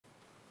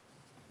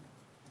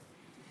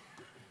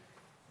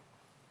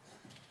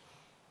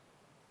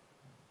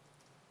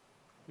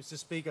Mr.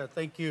 Speaker,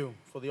 thank you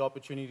for the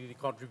opportunity to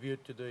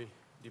contribute to the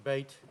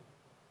debate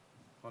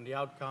on the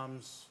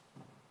outcomes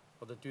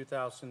of the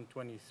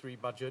 2023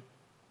 budget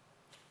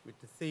with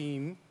the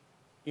theme,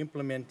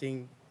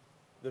 Implementing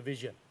the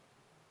Vision,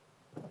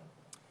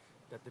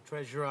 that the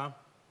Treasurer,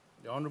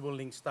 the Honourable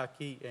Ling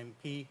Stuckey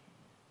MP,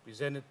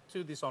 presented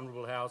to this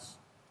Honourable House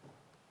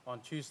on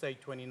Tuesday,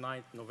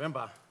 29th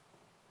November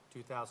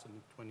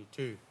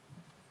 2022.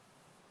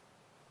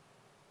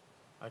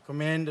 I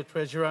commend the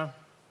Treasurer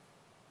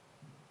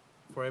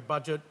for a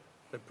budget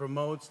that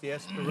promotes the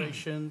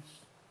aspirations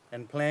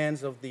and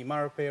plans of the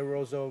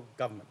Marape-Rozo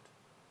government.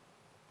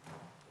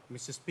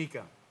 Mr.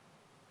 Speaker,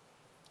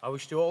 I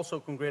wish to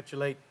also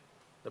congratulate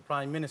the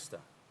Prime Minister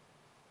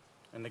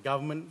and the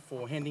government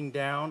for handing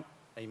down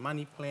a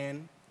money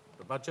plan,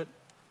 the budget,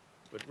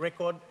 with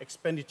record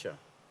expenditure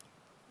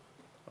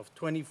of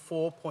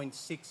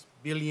 24.6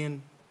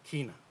 billion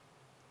kina.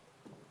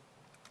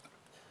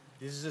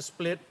 This is a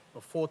split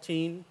of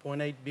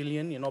 14.8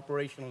 billion in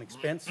operational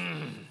expense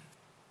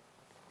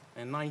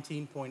and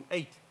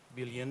 19.8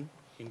 billion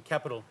in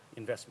capital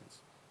investments.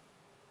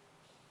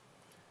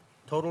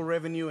 Total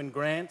revenue and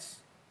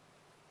grants,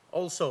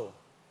 also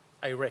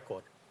a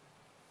record,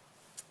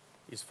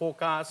 is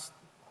forecast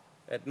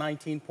at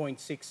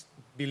 19.6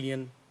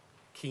 billion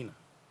kina.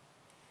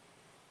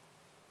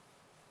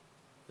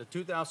 The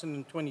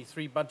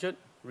 2023 budget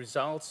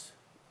results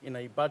in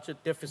a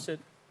budget deficit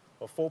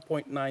of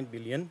 4.9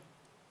 billion,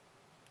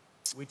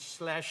 which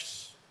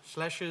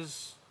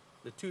slashes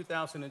the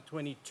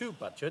 2022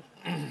 budget.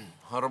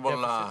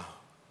 Honorable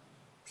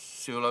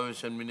Civil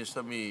Aviation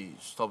Minister, me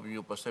stop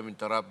you pas time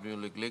interrupt you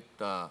lik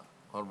ta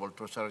Honorable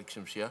Treasurer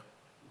Ximsia.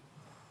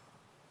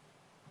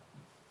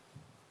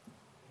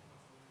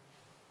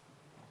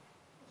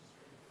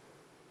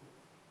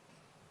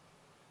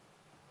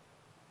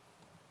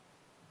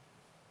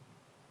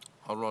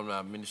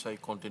 Honorable Minister,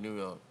 continue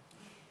your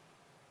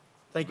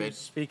Thank you, Mr.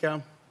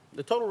 Speaker.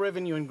 The total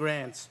revenue and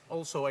grants,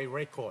 also a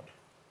record,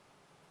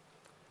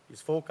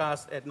 is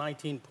forecast at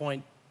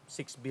 19.6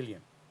 billion.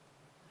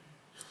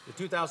 The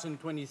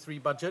 2023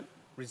 budget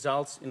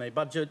results in a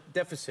budget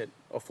deficit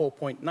of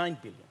 4.9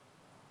 billion,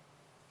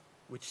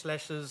 which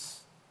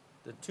slashes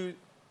the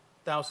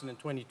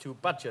 2022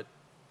 budget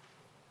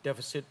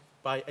deficit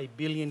by 1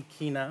 billion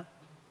kina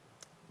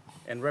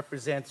and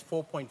represents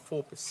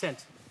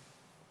 4.4%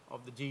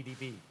 of the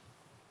GDP.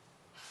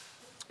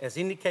 As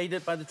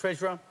indicated by the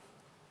Treasurer,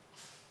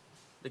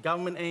 the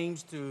government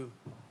aims to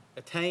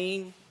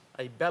attain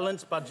a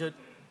balanced budget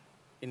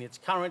in its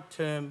current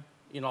term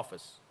in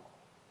office,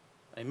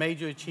 a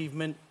major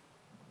achievement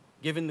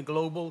given the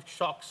global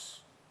shocks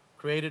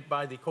created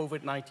by the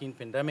COVID-19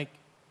 pandemic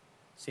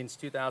since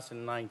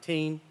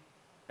 2019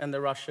 and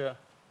the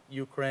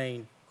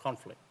Russia-Ukraine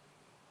conflict.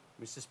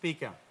 Mr.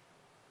 Speaker,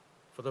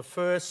 for the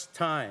first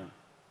time,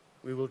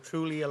 we will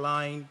truly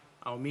align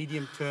our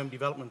medium-term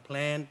development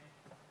plan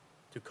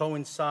to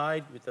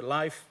coincide with the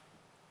life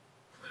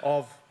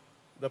of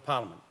the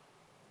Parliament.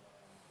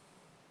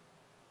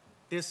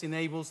 This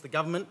enables the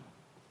government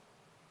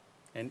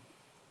and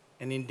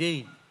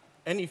indeed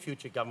any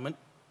future government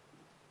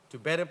to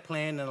better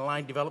plan and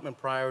align development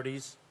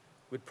priorities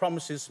with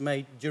promises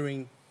made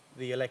during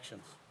the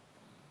elections.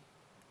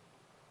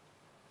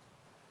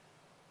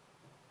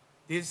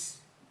 This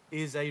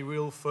is a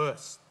real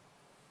first.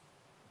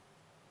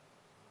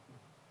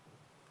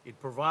 It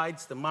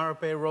provides the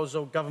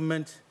Marape-Rozo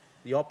government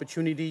the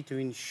opportunity to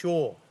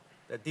ensure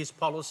that its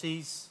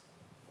policies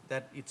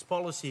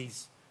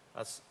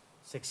are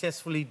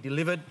successfully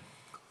delivered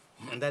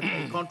and that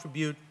they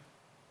contribute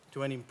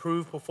to an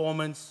improved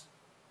performance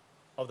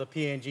of the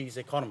PNG's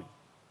economy.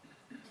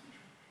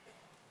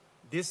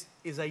 This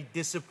is a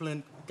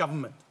disciplined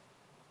government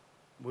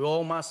we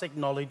all must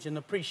acknowledge and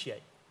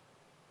appreciate.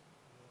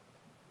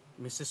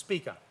 Mr.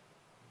 Speaker,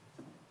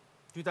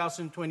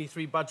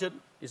 2023 budget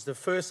is the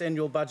first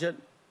annual budget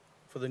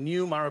for the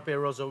new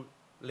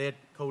Marape-Rozo-led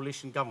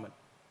coalition government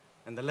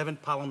and the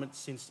 11th Parliament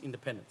since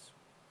independence.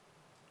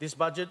 This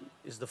budget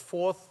is the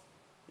fourth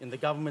in the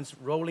government's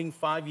rolling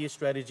 5-year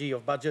strategy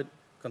of budget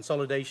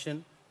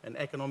consolidation and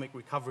economic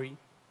recovery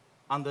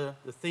under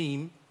the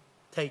theme,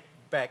 Take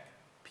Back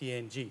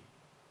PNG.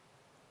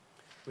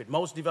 With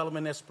most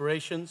development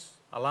aspirations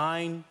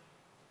aligned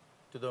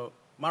to the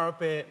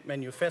Marape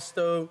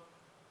Manifesto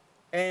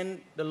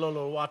and the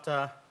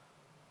Lolowata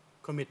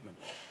commitment.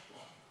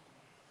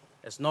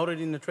 As noted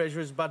in the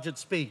Treasurer's budget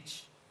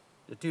speech,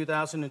 the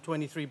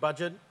 2023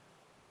 budget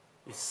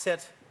is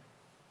set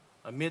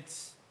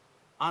amidst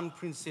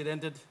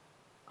unprecedented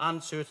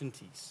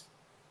uncertainties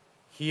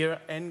here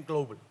and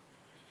globally,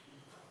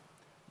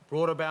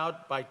 brought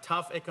about by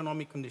tough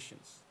economic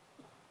conditions.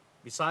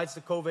 Besides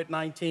the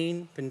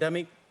COVID-19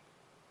 pandemic,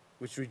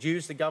 which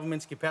reduced the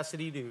government's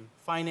capacity to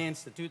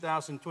finance the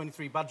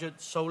 2023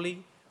 budget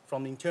solely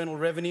from the internal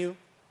revenue,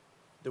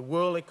 the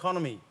world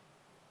economy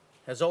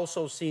has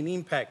also seen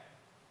impact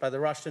by the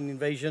Russian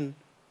invasion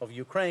of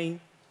Ukraine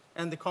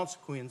and the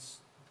consequence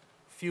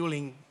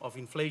fueling of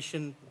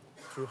inflation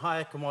through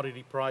higher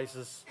commodity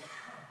prices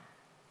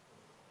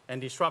and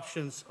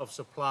disruptions of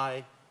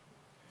supply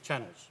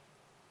channels.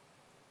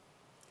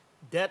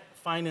 Debt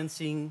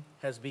financing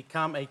has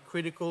become a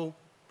critical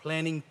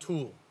planning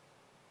tool,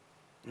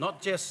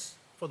 not just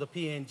for the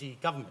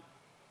PNG government,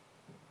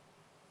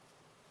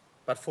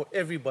 but for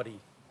everybody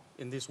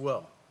in this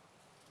world.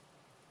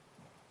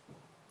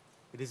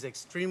 It is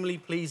extremely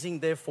pleasing,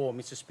 therefore,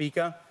 Mr.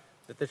 Speaker,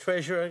 that the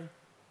Treasurer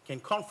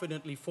can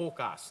confidently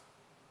forecast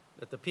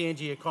that the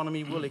PNG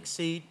economy will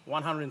exceed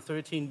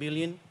 113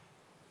 billion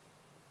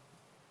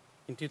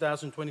in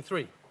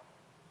 2023.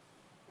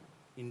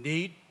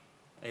 Indeed,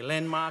 a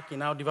landmark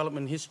in our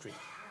development history.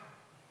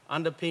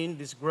 Underpinning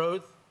this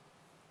growth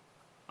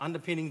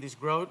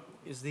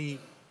is the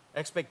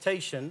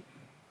expectation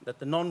that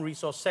the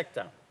non-resource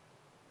sector,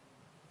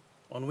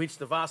 on which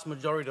the vast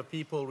majority of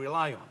people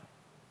rely on,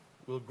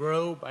 will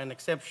grow by an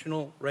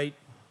exceptional rate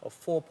of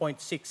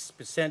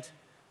 4.6%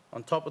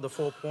 on top of the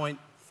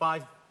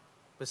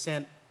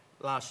 4.5%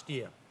 last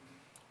year.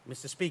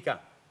 Mr. Speaker,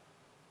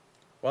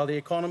 while the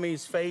economy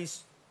is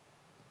faced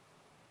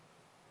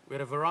with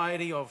a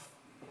variety of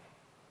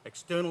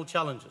external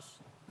challenges,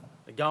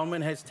 the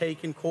government has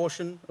taken a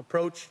cautious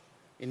approach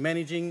in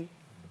managing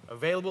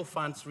available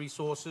funds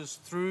resources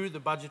through the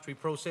budgetary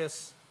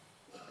process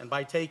and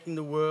by taking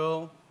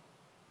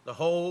the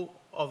whole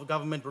of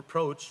government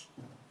approach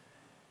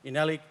in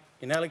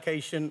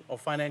allocation of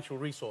financial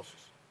resources.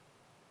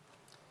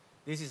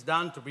 This is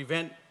done to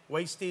prevent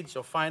wastage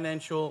of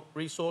financial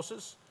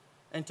resources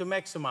and to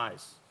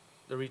maximize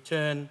the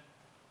return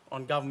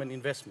on government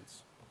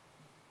investments.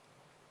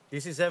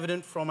 This is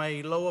evident from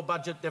a lower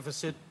budget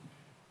deficit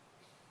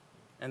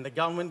and the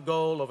government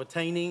goal of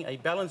attaining a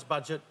balanced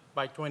budget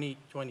by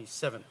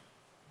 2027.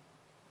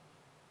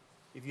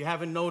 If you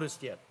haven't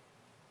noticed yet,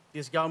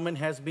 this government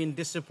has been a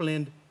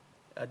disciplined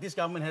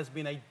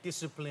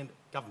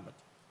government.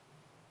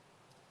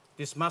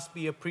 This must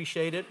be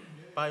appreciated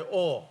by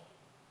all,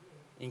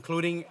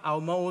 including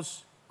our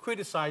most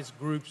criticized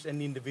groups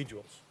and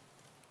individuals.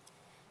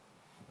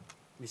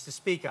 Mr.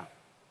 Speaker,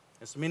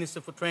 as Minister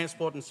for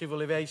Transport and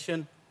Civil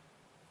Aviation,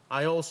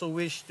 I also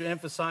wish to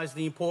emphasize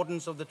the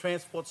importance of the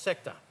transport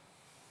sector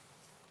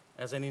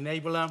as an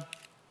enabler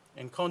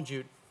and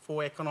conduit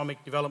for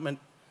economic development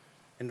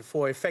and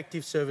for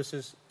effective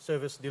service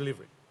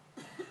delivery.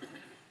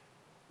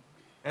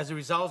 As a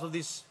result of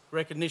this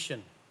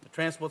recognition, the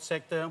transport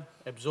sector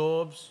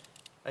absorbs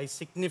a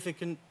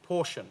significant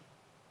portion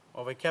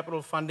of a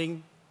capital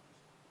funding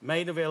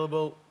made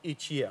available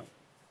each year.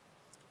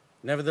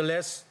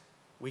 Nevertheless,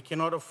 we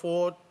cannot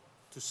afford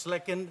to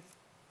slacken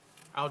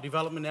our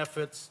development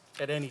efforts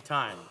at any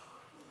time.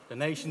 The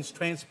nation's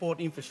transport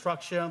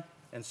infrastructure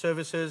and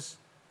services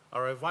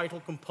are a vital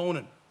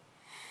component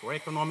for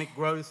economic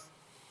growth,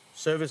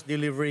 service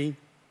delivery,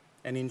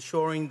 and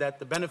ensuring that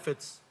the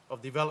benefits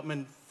of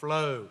development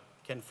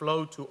can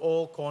flow to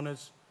all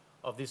corners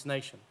of this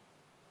nation.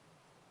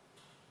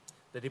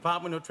 The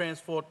Department of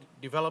Transport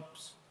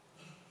develops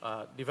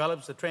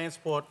the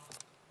transport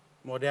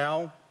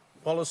modal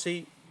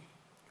policy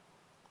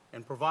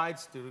and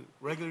provides the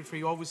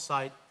regulatory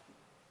oversight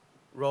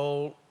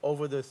role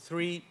over the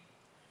three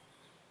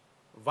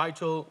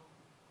vital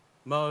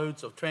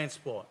modes of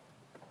transport: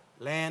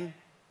 land,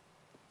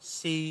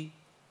 sea,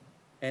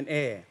 and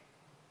air,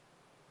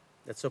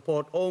 that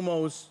support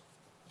almost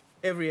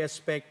every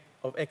aspect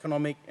of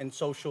economic and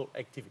social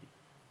activity.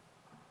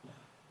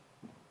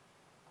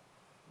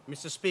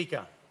 Mr.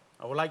 Speaker,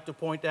 I would like to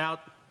point out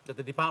that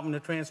the Department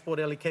of Transport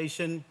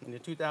allocation in the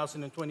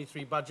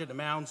 2023 budget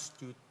amounts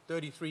to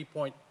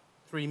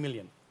 33.3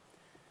 million.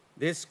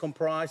 This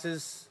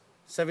comprises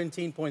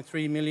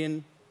 17.3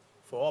 million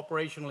for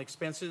operational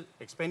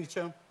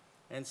expenditure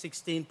and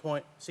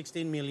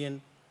 16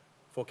 million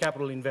for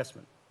capital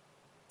investment.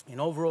 An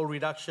overall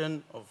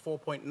reduction of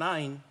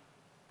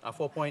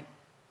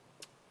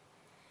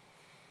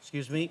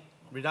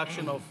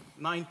reduction of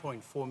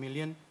 9.4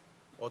 million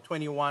or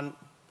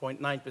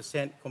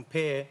 21.9%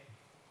 compared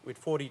with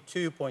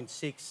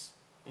 42.6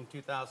 in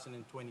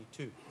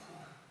 2022.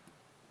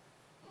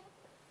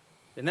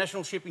 The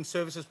National Shipping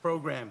Services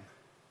Program,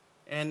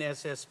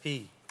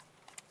 NSSP,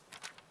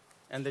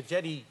 and the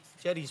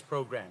Jetties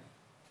Program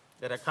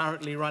that are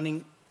currently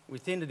running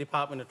within the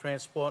Department of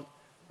Transport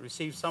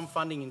received some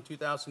funding in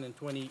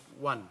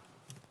 2021.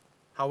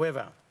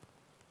 However,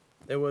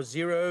 there was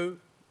zero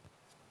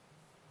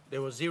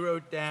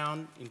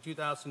down in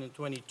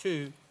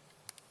 2022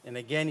 and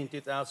again in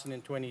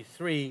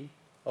 2023,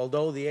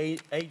 although the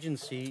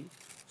agency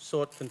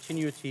sought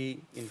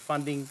continuity in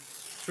funding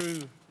through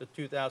the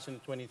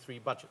 2023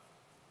 budget.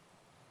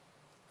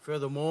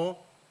 Furthermore,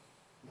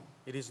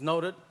 it is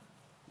noted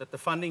that the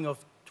funding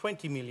of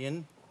 20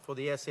 million for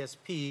the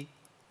SSP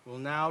will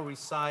now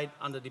reside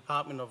under the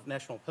Department of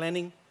National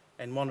Planning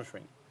and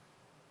Monitoring,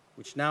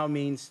 which now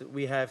means that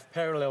we have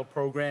parallel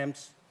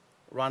programs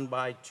run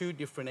by two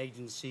different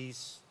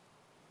agencies,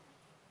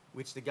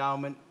 which the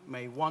government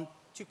may want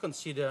to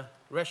consider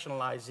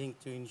rationalizing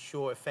to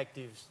ensure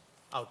effective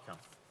outcome.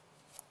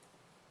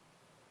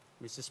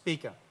 Mr.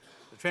 Speaker,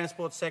 the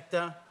transport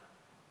sector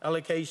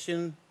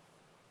allocation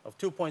of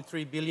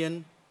 2.3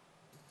 billion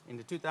in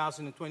the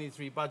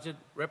 2023 budget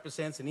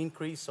represents an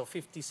increase of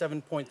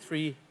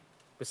 57.3%,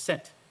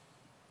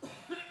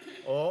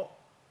 or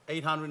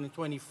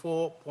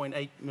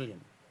 824.8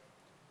 million.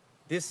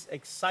 This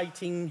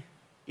exciting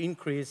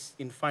increase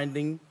in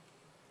funding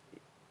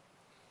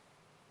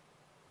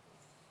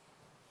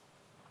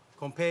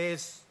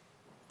compares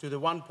to the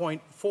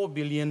 1.4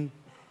 billion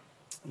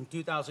in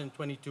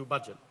 2022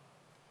 budget,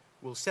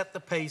 will set the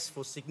pace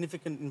for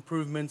significant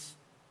improvements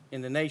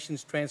in the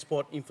nation's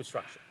transport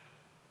infrastructure.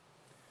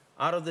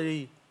 Out of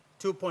the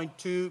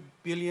 2.2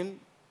 billion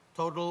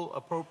total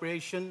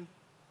appropriation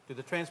to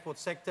the transport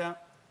sector,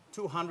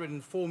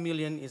 204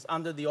 million is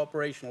under the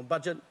operational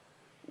budget,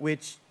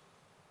 which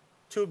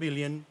 2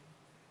 billion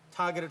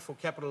targeted for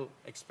capital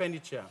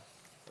expenditure,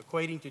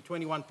 equating to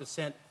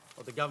 21%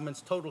 of the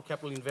government's total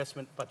capital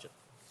investment budget.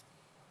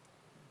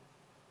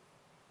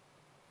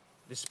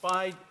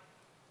 Despite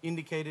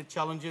indicated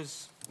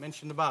challenges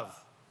mentioned above,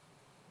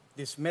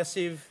 this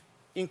massive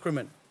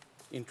increment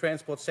in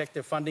transport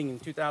sector funding in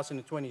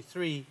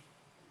 2023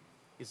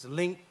 is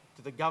linked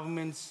to the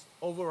government's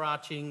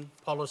overarching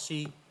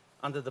policy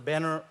under the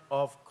banner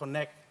of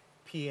Connect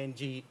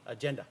PNG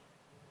agenda.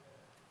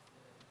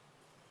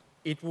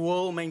 It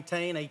will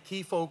maintain a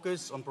key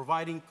focus on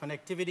providing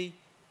connectivity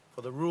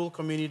for the rural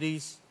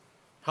communities,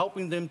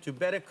 helping them to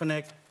better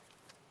connect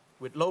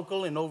with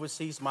local and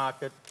overseas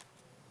market,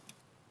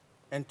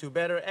 and to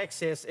better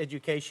access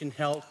education,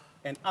 health,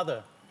 and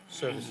other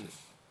services.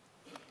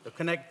 The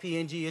Connect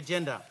PNG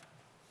agenda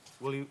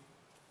will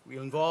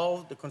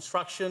involve the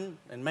construction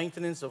and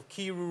maintenance of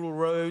key rural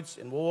roads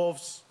and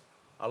wharves,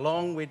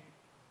 along with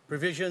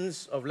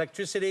provisions of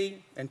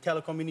electricity and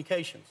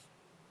telecommunications.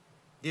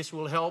 This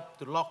will help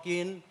to lock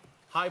in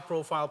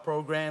high-profile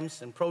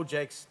programs and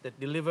projects that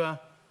deliver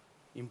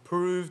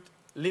improved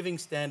living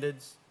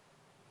standards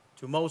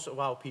to most of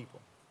our people.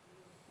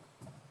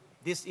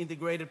 This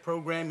integrated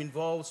program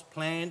involves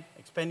planned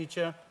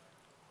expenditure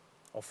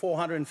of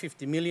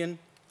 450 million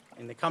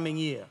in the coming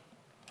year,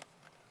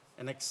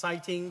 an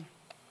exciting,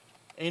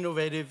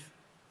 innovative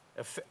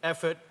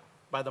effort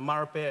by the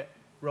Marape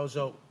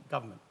Rozo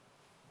government.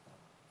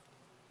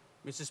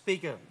 Mr.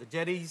 Speaker, the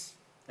jetties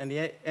and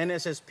the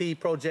NSSP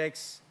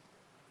projects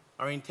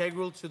are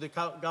integral to the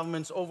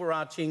government's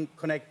overarching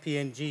Connect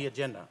PNG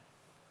agenda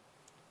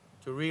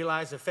to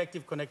realize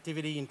effective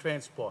connectivity in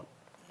transport.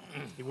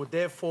 It would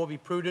therefore be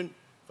prudent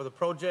for the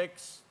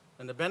projects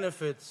and the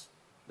benefits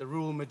the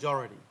rural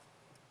majority,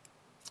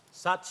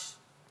 such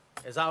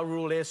as our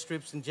rural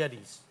airstrips and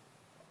jetties,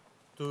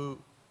 to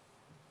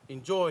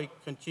enjoy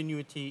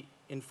continuity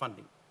in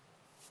funding.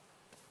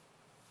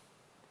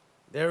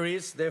 There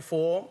is,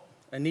 therefore,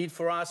 a need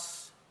for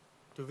us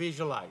to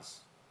visualize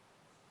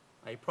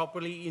a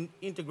properly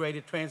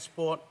integrated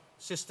transport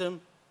system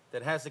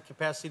that has the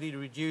capacity to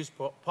reduce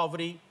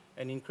poverty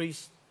and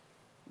increase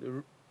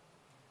the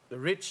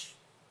reach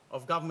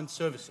of government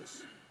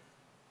services,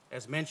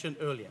 as mentioned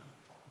earlier.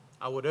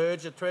 I would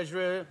urge the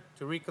Treasurer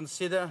to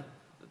reconsider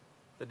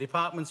the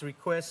Department's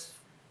request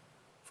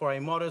for a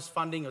modest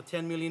funding of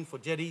 10 million for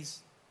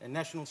jetties and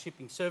national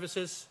shipping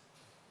services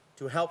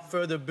to help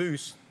further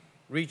boost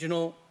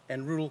regional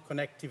and rural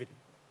connectivity.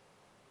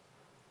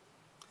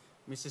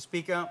 Mr.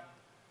 Speaker,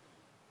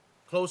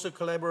 closer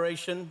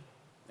collaboration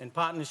and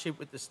partnership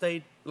with the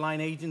state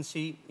line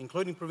agency,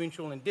 including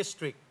provincial and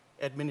district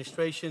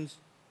administrations,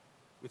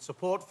 with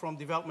support from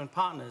development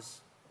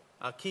partners,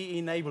 are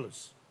key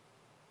enablers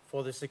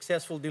for the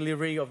successful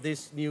delivery of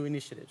these new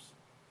initiatives.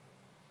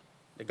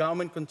 The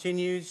government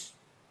continues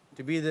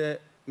to be the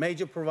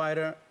major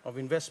provider of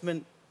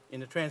investment in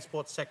the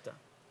transport sector,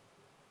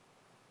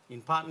 in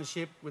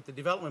partnership with the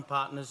development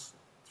partners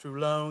through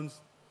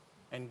loans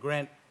and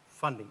grant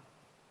funding.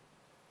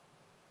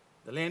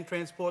 The land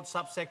transport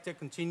subsector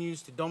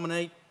continues to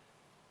dominate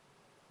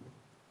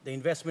the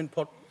investment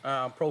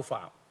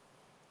profile.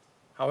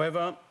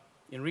 However,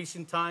 in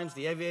recent times,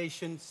 the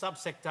aviation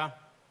subsector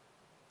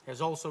has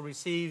also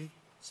received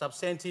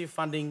substantive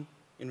funding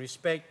in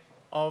respect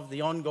of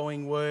the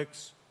ongoing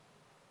works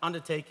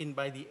undertaken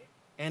by the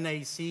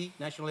NAC,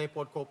 National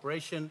Airport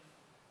Corporation,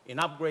 in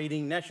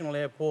upgrading national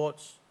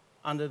airports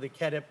under the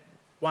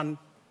TVWAN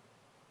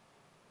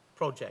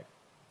project.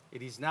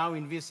 It is now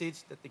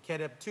envisaged that the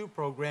TVWAN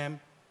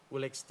program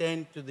will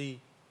extend to the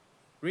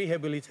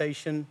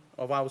rehabilitation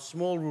of our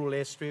small rural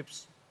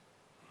airstrips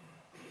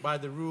by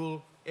the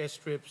Rural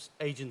Airstrips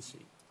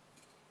Agency.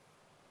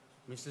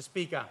 Mr.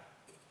 Speaker,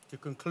 to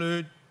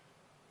conclude,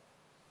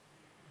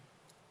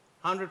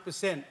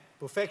 100%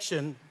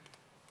 perfection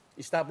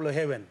is tabula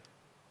heaven.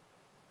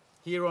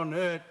 Here on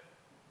earth,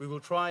 we will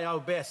try our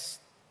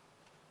best,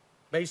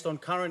 based on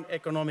current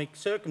economic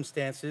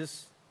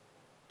circumstances,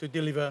 to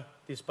deliver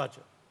this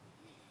budget.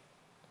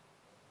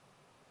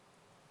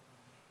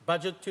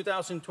 Budget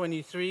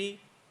 2023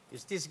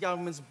 is this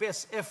government's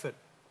best effort,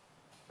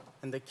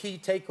 and the key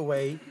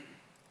takeaway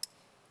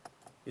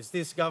is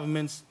this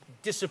government's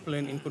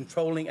discipline in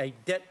controlling a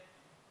debt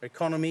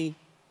economy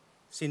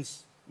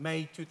since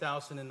May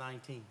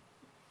 2019.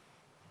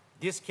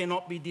 This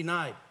cannot be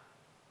denied,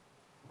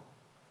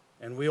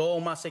 and we all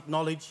must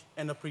acknowledge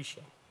and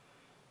appreciate.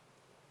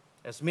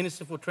 As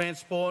Minister for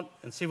Transport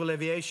and Civil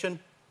Aviation,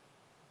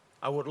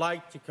 I would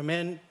like to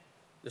commend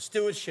the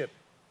stewardship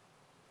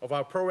of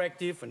our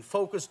proactive and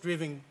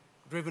focus-driven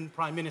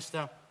Prime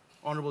Minister,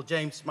 Honourable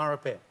James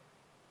Marape,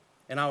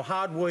 and our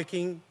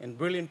hard-working and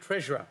brilliant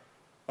Treasurer,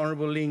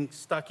 Honourable Ling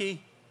Stuckey,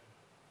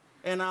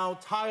 and our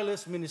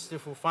tireless Minister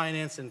for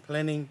Finance and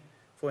Planning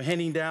for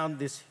handing down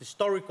this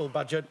historical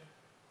budget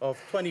of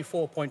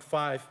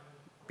 24.5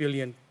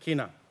 billion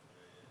kina.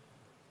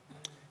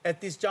 At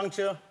this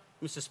juncture,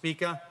 Mr.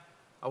 Speaker,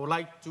 I would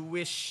like to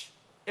wish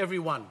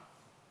everyone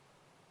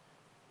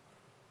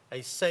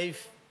a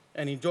safe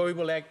and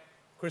enjoyable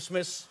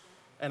Christmas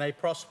and a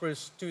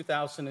prosperous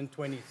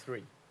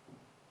 2023.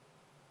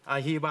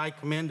 I hereby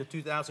commend the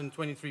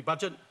 2023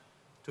 budget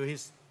to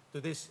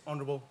this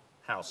Honourable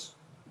House.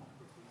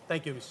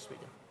 Thank you, Mr.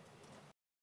 Speaker.